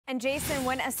And Jason,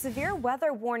 when a severe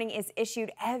weather warning is issued,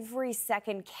 every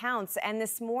second counts. And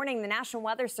this morning, the National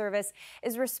Weather Service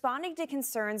is responding to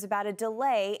concerns about a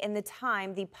delay in the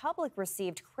time the public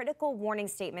received critical warning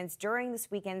statements during this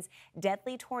weekend's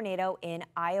deadly tornado in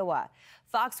Iowa.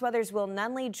 Fox Weather's Will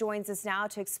Nunley joins us now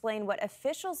to explain what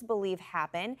officials believe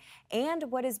happened and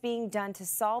what is being done to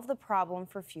solve the problem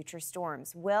for future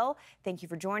storms. Will, thank you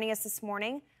for joining us this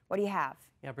morning. What do you have?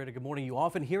 Yeah, Britta, good morning. You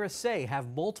often hear us say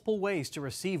have multiple ways to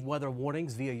receive weather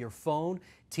warnings via your phone,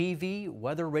 TV,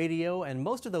 weather radio, and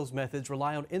most of those methods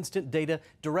rely on instant data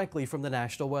directly from the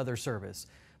National Weather Service.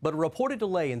 But a reported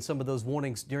delay in some of those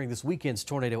warnings during this weekend's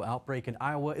tornado outbreak in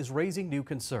Iowa is raising new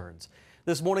concerns.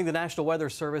 This morning, the National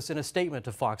Weather Service, in a statement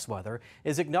to Fox Weather,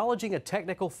 is acknowledging a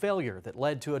technical failure that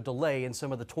led to a delay in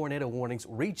some of the tornado warnings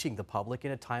reaching the public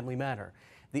in a timely manner.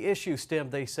 The issue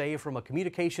stemmed, they say, from a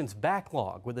communications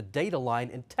backlog with a data line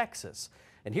in Texas.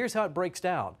 And here's how it breaks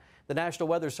down. The National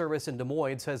Weather Service in Des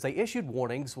Moines says they issued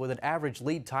warnings with an average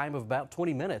lead time of about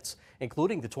 20 minutes,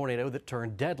 including the tornado that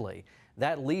turned deadly.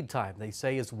 That lead time, they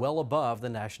say, is well above the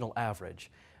national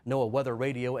average. NOAA weather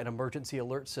radio and emergency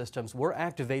alert systems were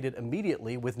activated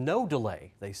immediately with no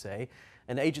delay, they say.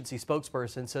 An agency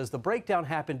spokesperson says the breakdown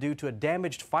happened due to a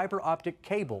damaged fiber optic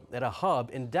cable at a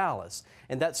hub in Dallas,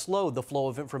 and that slowed the flow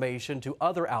of information to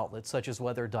other outlets such as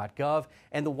weather.gov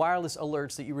and the wireless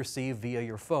alerts that you receive via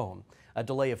your phone. A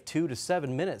delay of 2 to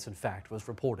 7 minutes, in fact, was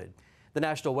reported. The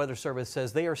National Weather Service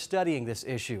says they are studying this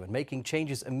issue and making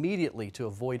changes immediately to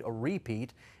avoid a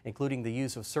repeat, including the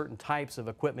use of certain types of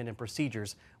equipment and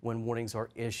procedures when warnings are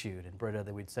issued. And Britta,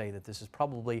 they would say that this is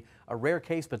probably a rare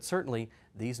case, but certainly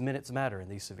these minutes matter in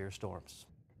these severe storms.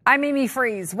 I'm Amy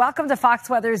Freeze. Welcome to Fox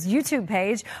Weather's YouTube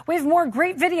page. We have more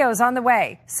great videos on the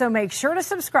way, so make sure to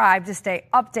subscribe to stay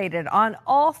updated on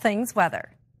all things weather.